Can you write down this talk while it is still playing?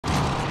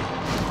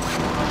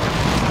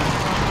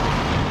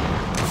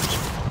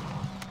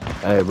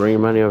Hey, bring your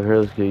money over here.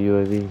 Let's get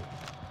UAV.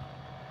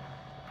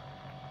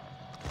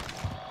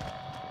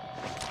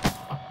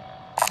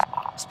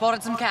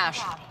 Spotted some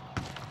cash.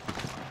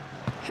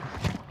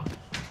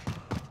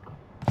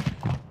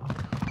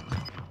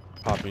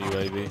 Popping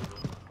UAV.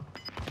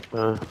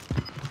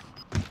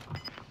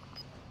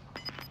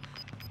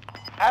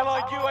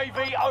 Allied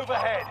UAV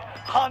overhead.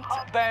 Hunt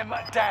them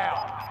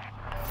down.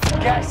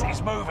 Gas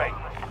is moving.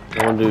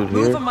 One dude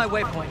Move here. on my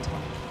waypoint.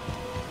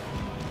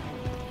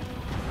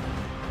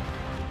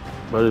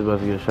 Buddy's about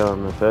to get shot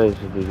in the face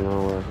if he's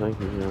going where I think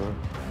he's going.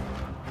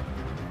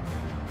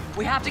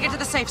 We have to get to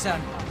the safe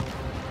zone.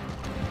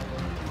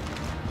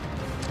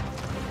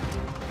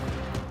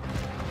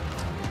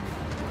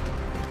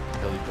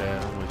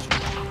 Helipad, I'm with you.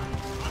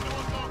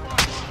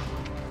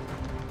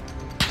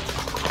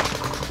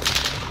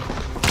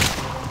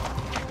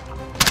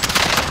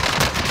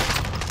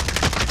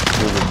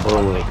 There's a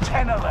bullet.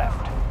 10 are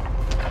left.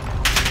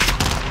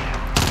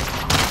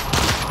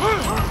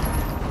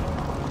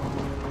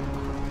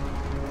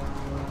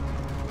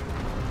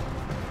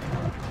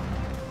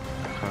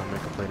 Can't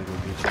make a play to go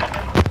get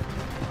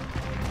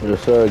you.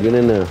 Yes, sir. Get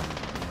in there.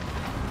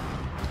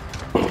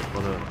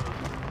 What up?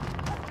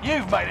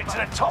 You've made it to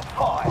the top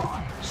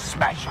 5.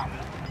 Smash it.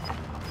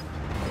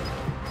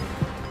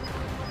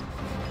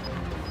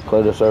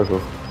 Play the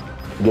circle.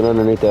 Get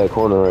underneath that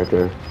corner right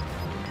there.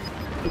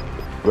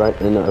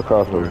 Right in the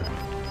across from me.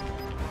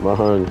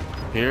 Behind you.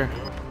 Here?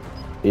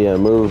 Yeah,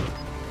 move.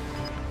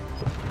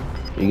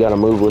 You gotta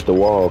move with the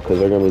wall because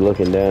they're gonna be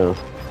looking down.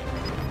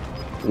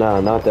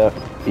 Nah, not that.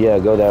 Yeah,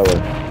 go that way.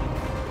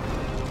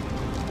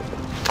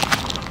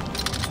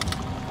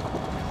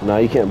 Nah,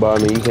 you can't buy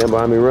me. You can't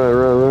buy me. Run,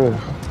 run, run.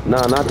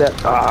 Nah, not that.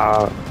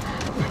 Ah.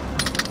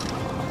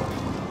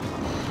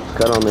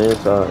 Cut on the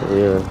inside.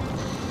 Yeah.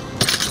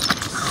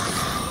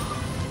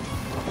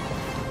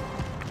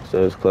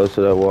 So as close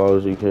to that wall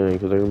as you can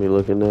because they're gonna be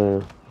looking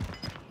down.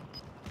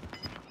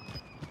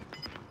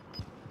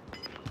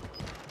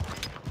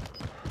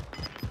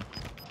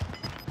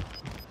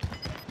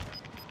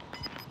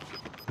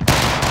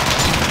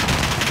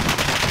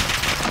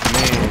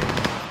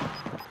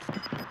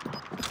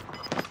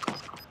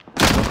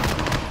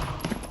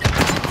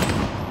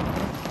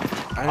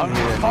 I didn't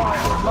hear that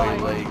nigga way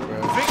late, bro.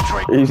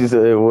 Victory. You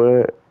said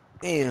what?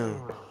 Damn.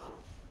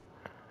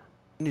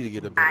 I need to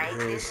get a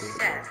better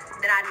headset.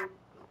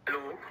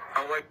 Hello,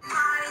 how are you?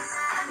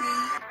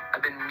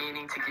 I've been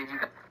meaning to give you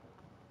that.